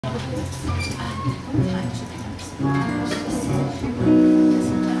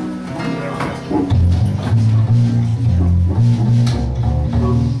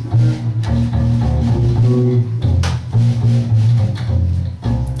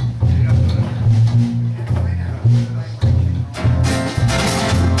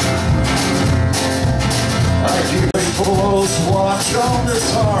Watch on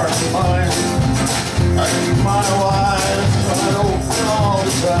this heart of mine. I keep my eyes wide open all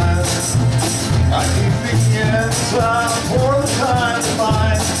the time. I keep thinking inside for the time to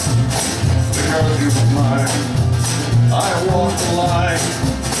mine. Because you're mine, I walk the line.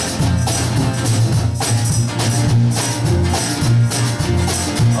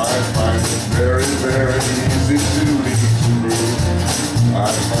 I find it very, very easy to be true. I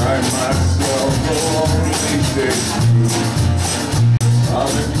find myself alone these days too. I'll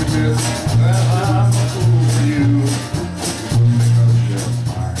admit that I'm a fool for you. Because you're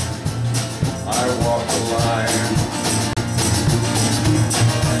mine, I walk the line.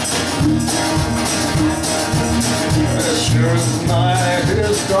 As sure as the night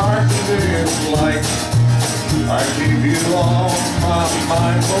is dark and day is light, I keep you on my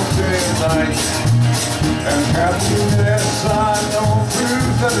mind both day and night. And happiness I know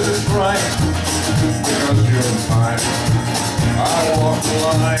proves that it is right. Because you're mine, I walk the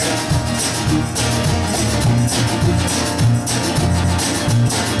line.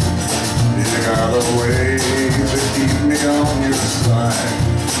 You got a way to keep me on your side.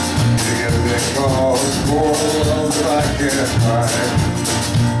 You give me cause for love that I can't hide.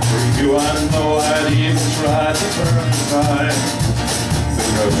 For you I know I'd even try to turn the tide.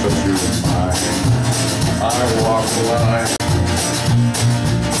 Because of you're mine, I walk the line.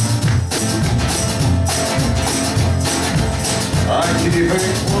 I keep a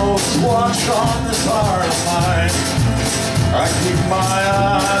close watch on this heart of mine. I keep my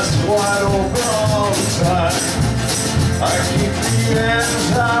eyes wide open all the time. I keep the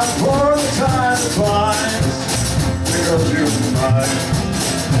ends out for the time that binds. Because you're mine,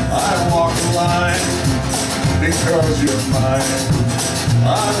 I walk the line. Because you're mine, I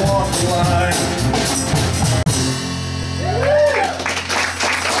walk the line.